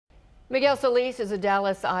Miguel Solis is a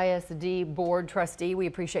Dallas ISD board trustee. We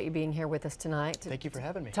appreciate you being here with us tonight. Thank you for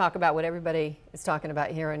having me. Talk about what everybody is talking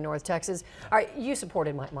about here in North Texas. All right, you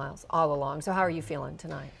supported Mike Miles all along, so how are you feeling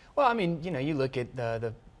tonight? Well, I mean, you look at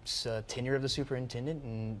the tenure of the superintendent,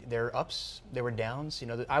 and there were ups, there were downs.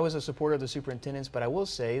 I was a supporter of the superintendents, but I will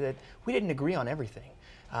say that we didn't agree on everything.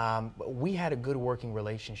 We had a good working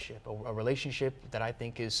relationship, a relationship that I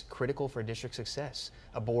think is critical for district success.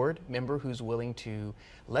 A board member who's willing to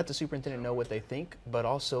let the superintendent know what they think, but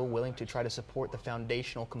also willing to try to support the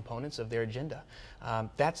foundational components of their agenda.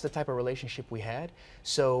 That's the type of relationship we had.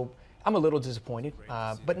 So I'm a little disappointed,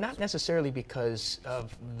 but not necessarily because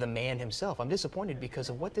of the man himself. I'm disappointed because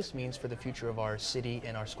of what this means for the future of our city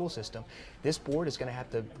and our school system. This board is going to have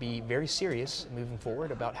to be very serious moving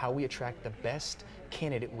forward about how we attract the best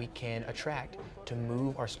candidate we can attract to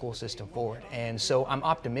move our school system forward. And so I'm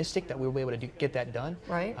optimistic that we'll be able to get that done.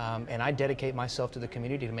 Right. And I dedicate myself to the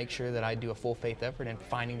community to make sure that I do a full faith effort in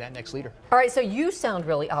finding that next leader. All right, so you sound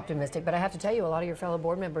really optimistic, but I have to tell you, a lot of your fellow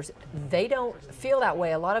board members, they don't feel that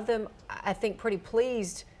way. A lot of them, I think, pretty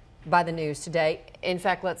pleased by the news today. In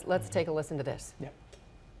fact, let's take a listen to this. Yep.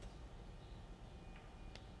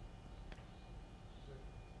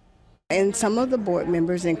 And some of the board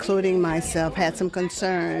members, including myself, had some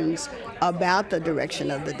concerns about the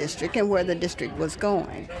direction of the district and where the district was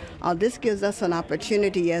going. This gives us an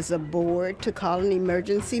opportunity as a board to call an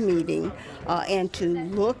emergency meeting and to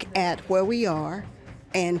look at where we are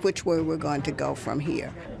and which way we're going to go from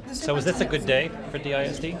here. So is this a good day for the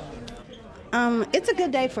ISD? It's a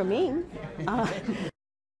good day for me.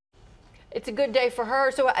 It's a good day for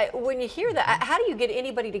her. So when you hear that, how do you get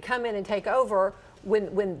anybody to come in and take over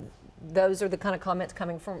when those are the kind of comments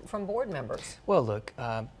coming from board members? Well, look,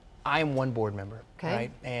 I am one board member, okay,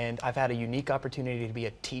 right? And I've had a unique opportunity to be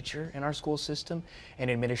a teacher in our school system, an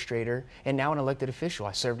administrator, and now an elected official.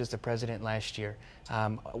 I served as the president last year.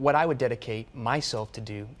 What I would dedicate myself to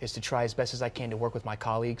do is to try as best as I can to work with my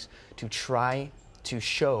colleagues to try to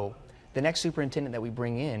show the next superintendent that we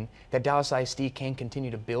bring in that Dallas ISD can continue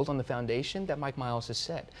to build on the foundation that Mike Miles has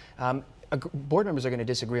set. Board members are going to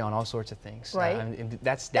disagree on all sorts of things. Right. And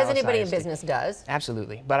that's Dallas As anybody ISD. in business does.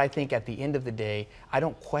 Absolutely. But I think at the end of the day, I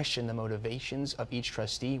don't question the motivations of each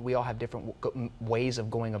trustee. We all have different ways of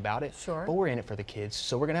going about it. Sure. But we're in it for the kids.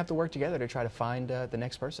 So we're going to have to work together to try to find the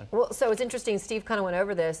next person. Well, so it's interesting. Steve kind of went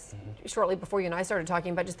over this shortly before you and I started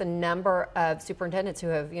talking about just the number of superintendents who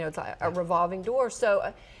have, it's a revolving door.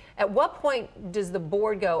 So at what point does the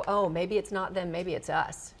board go, oh, maybe it's not them, maybe it's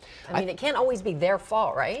us? I mean, it can't always be their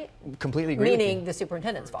fault, right? Completely agree with you. Meaning the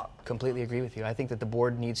superintendent's fault. Completely agree with you. I think that the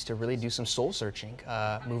board needs to really do some soul searching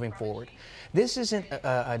moving forward. This isn't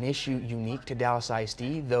an issue unique to Dallas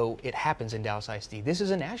ISD, though it happens in Dallas ISD. This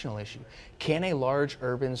is a national issue. Can a large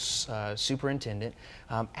urban superintendent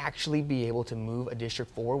actually be able to move a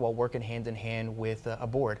district forward while working hand in hand with a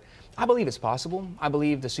board? I believe it's possible. I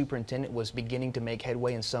believe the superintendent was beginning to make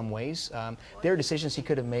headway in some ways. There are decisions he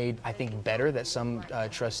could have made, I think, better that some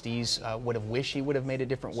trustees would have wished he would have made a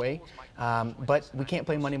different way. But we can't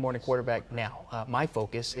play Monday morning quarterback now. My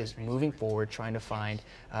focus is moving forward, trying to find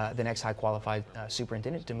the next high qualified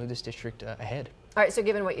superintendent to move this district ahead. All right, so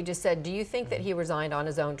given what you just said, do you think that he resigned on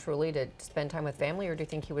his own truly to spend time with family, or do you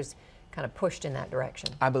think he was kind of pushed in that direction?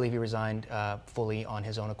 I believe he resigned fully on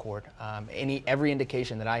his own accord. Every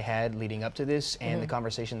indication that I had leading up to this and the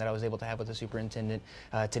conversation that I was able to have with the superintendent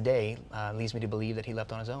today leads me to believe that he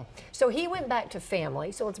left on his own. So he went back to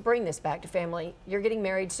family. So let's bring this back to family. You're getting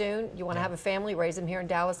married soon. You want to have a family, raise them here in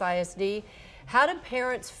Dallas ISD. How do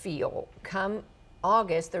parents feel come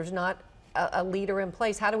August? There's not a leader in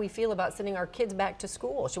place. How do we feel about sending our kids back to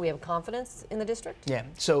school? Should we have confidence in the district? Yeah,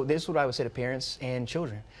 so this is what I would say to parents and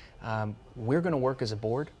children. We're going to work as a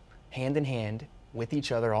board, hand in hand with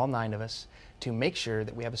each other, all 9 of us, to make sure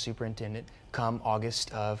that we have a superintendent come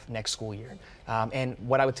August of next school year. And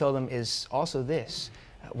what I would tell them is also this: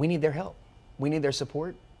 we need their help. We need their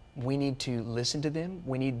support. We need to listen to them.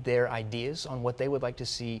 We need their ideas on what they would like to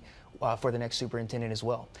see for the next superintendent as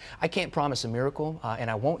well. I can't promise a miracle,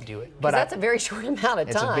 and I won't do it. But that's a very short amount of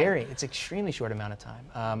time. It's extremely short amount of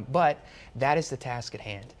time. But that is the task at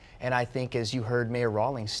hand. And I think, as you heard Mayor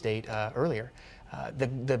Rawlings state earlier,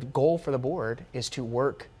 the goal for the board is to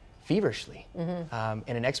work feverishly in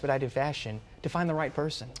an expedited fashion to find the right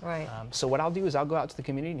person. Right. So what I'll do is I'll go out to the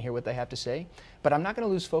community and hear what they have to say, but I'm not going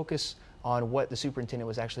to lose focus on what the superintendent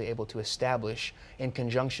was actually able to establish in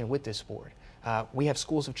conjunction with this board. We have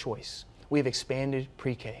schools of choice. We have expanded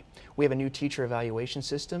pre-K. We have a new teacher evaluation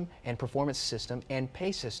system and performance system and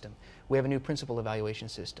pay system. We have a new principal evaluation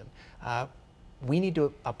system. we need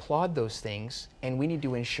to applaud those things, and we need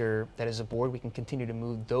to ensure that as a board we can continue to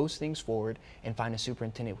move those things forward and find a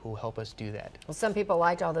superintendent who will help us do that. Well, some people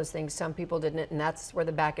liked all those things, some people didn't, and that's where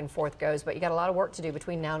the back and forth goes. But you got a lot of work to do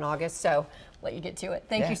between now and August, so let you get to it.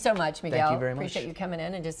 Thank you so much, Miguel. Thank you very much. Appreciate you coming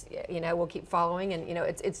in, and just, we'll keep following. And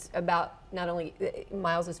it's about not only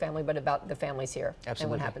Miles's family, but about the families here. Absolutely.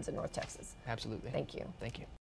 And what happens in North Texas. Absolutely. Thank you. Thank you.